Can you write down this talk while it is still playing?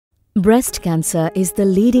Breast cancer is the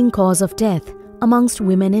leading cause of death amongst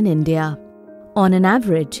women in India. On an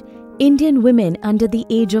average, Indian women under the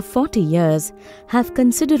age of 40 years have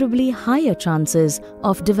considerably higher chances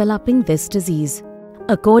of developing this disease.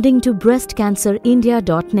 According to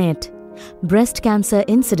breastcancerindia.net, breast cancer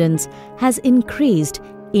incidence has increased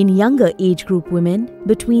in younger age group women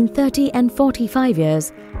between 30 and 45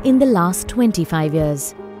 years in the last 25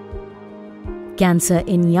 years. Cancer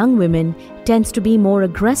in young women tends to be more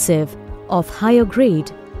aggressive, of higher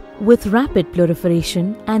grade, with rapid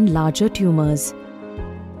proliferation and larger tumors.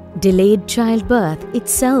 Delayed childbirth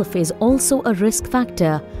itself is also a risk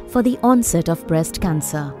factor for the onset of breast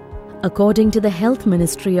cancer. According to the Health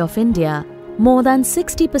Ministry of India, more than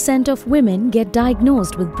 60% of women get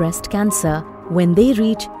diagnosed with breast cancer when they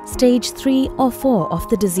reach stage 3 or 4 of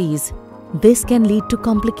the disease. This can lead to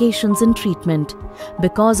complications in treatment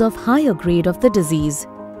because of higher grade of the disease.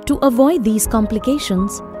 To avoid these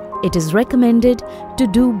complications, it is recommended to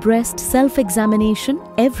do breast self-examination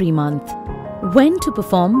every month. When to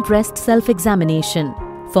perform breast self-examination?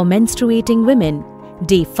 For menstruating women,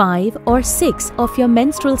 day 5 or 6 of your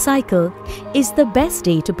menstrual cycle is the best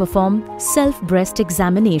day to perform self-breast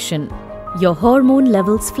examination. Your hormone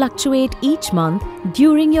levels fluctuate each month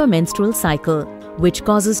during your menstrual cycle, which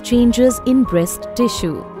causes changes in breast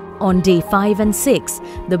tissue. On day 5 and 6,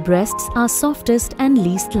 the breasts are softest and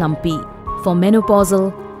least lumpy. For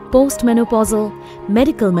menopausal, postmenopausal,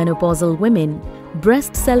 medical menopausal women,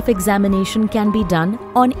 breast self-examination can be done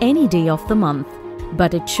on any day of the month,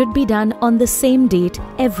 but it should be done on the same date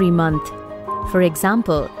every month. For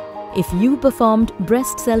example, if you performed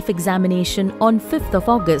breast self-examination on 5th of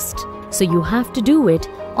August, so you have to do it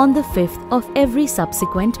on the 5th of every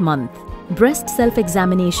subsequent month. Breast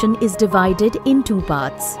self-examination is divided in 2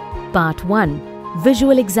 parts. Part 1.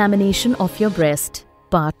 Visual examination of your breast.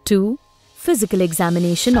 Part 2. Physical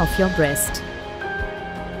examination of your breast.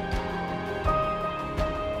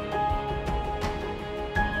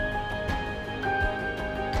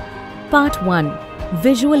 Part 1.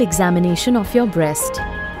 Visual examination of your breast.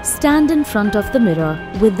 Stand in front of the mirror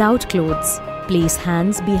without clothes. Place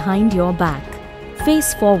hands behind your back.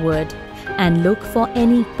 Face forward and look for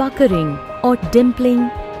any puckering or dimpling.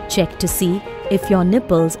 Check to see if your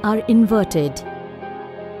nipples are inverted.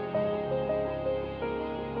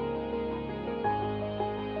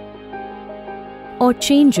 Or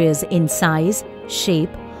changes in size, shape,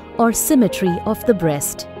 or symmetry of the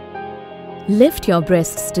breast. Lift your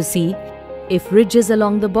breasts to see if ridges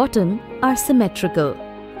along the bottom are symmetrical.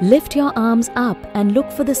 Lift your arms up and look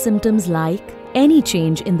for the symptoms like any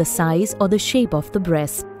change in the size or the shape of the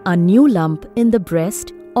breast, a new lump in the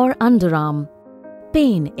breast or underarm,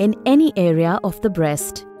 pain in any area of the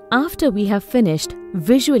breast. After we have finished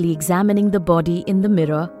visually examining the body in the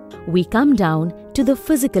mirror, we come down to the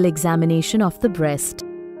physical examination of the breast.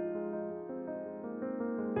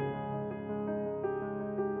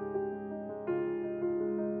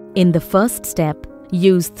 In the first step,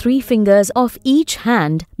 use 3 fingers of each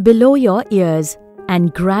hand below your ears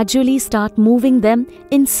and gradually start moving them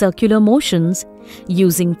in circular motions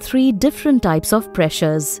using 3 different types of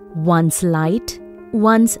pressures, once light,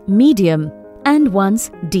 once medium, and once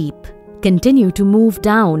deep. Continue to move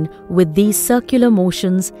down with these circular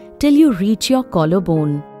motions till you reach your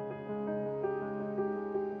collarbone.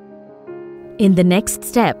 In the next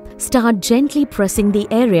step, start gently pressing the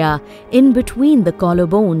area in between the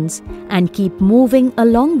collarbones and keep moving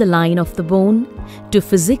along the line of the bone to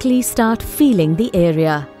physically start feeling the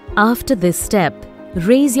area. After this step,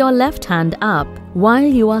 raise your left hand up while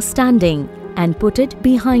you are standing and put it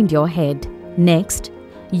behind your head. Next,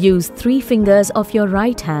 use 3 fingers of your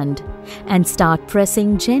right hand and start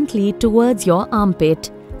pressing gently towards your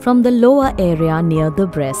armpit from the lower area near the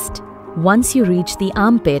breast. Once you reach the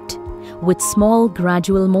armpit, with small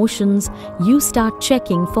gradual motions, you start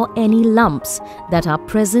checking for any lumps that are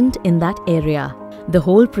present in that area. The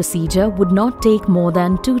whole procedure would not take more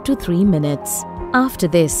than 2 to 3 minutes. After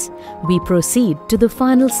this, we proceed to the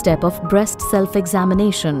final step of breast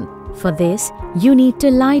self-examination. For this, you need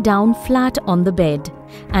to lie down flat on the bed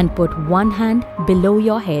and put one hand below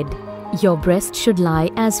your head. Your breast should lie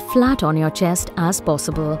as flat on your chest as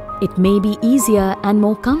possible. It may be easier and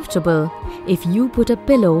more comfortable if you put a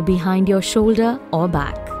pillow behind your shoulder or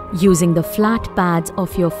back. Using the flat pads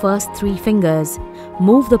of your first 3 fingers,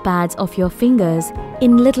 move the pads of your fingers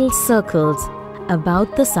in little circles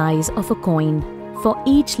about the size of a coin. For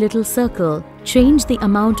each little circle, change the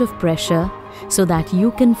amount of pressure so that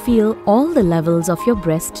you can feel all the levels of your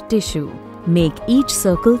breast tissue. Make each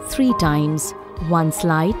circle 3 times, once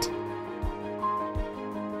light,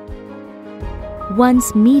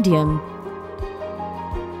 once medium,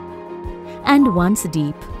 and once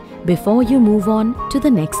deep before you move on to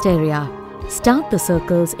the next area. Start the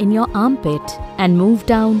circles in your armpit and move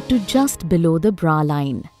down to just below the bra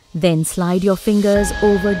line. Then slide your fingers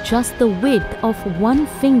over just the width of one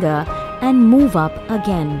finger and move up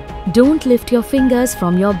again. Don't lift your fingers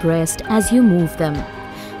from your breast as you move them.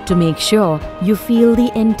 To make sure you feel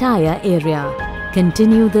the entire area,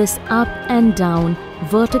 continue this up and down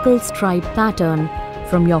vertical stripe pattern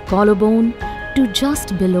from your collarbone to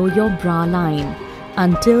just below your bra line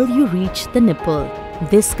until you reach the nipple.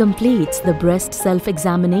 This completes the breast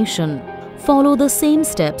self-examination. Follow the same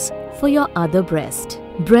steps for your other breast.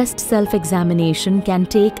 Breast self-examination can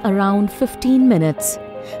take around 15 minutes.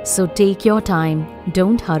 So take your time,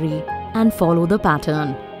 don't hurry, and follow the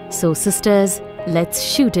pattern. So sisters, let's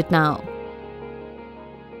shoot it now.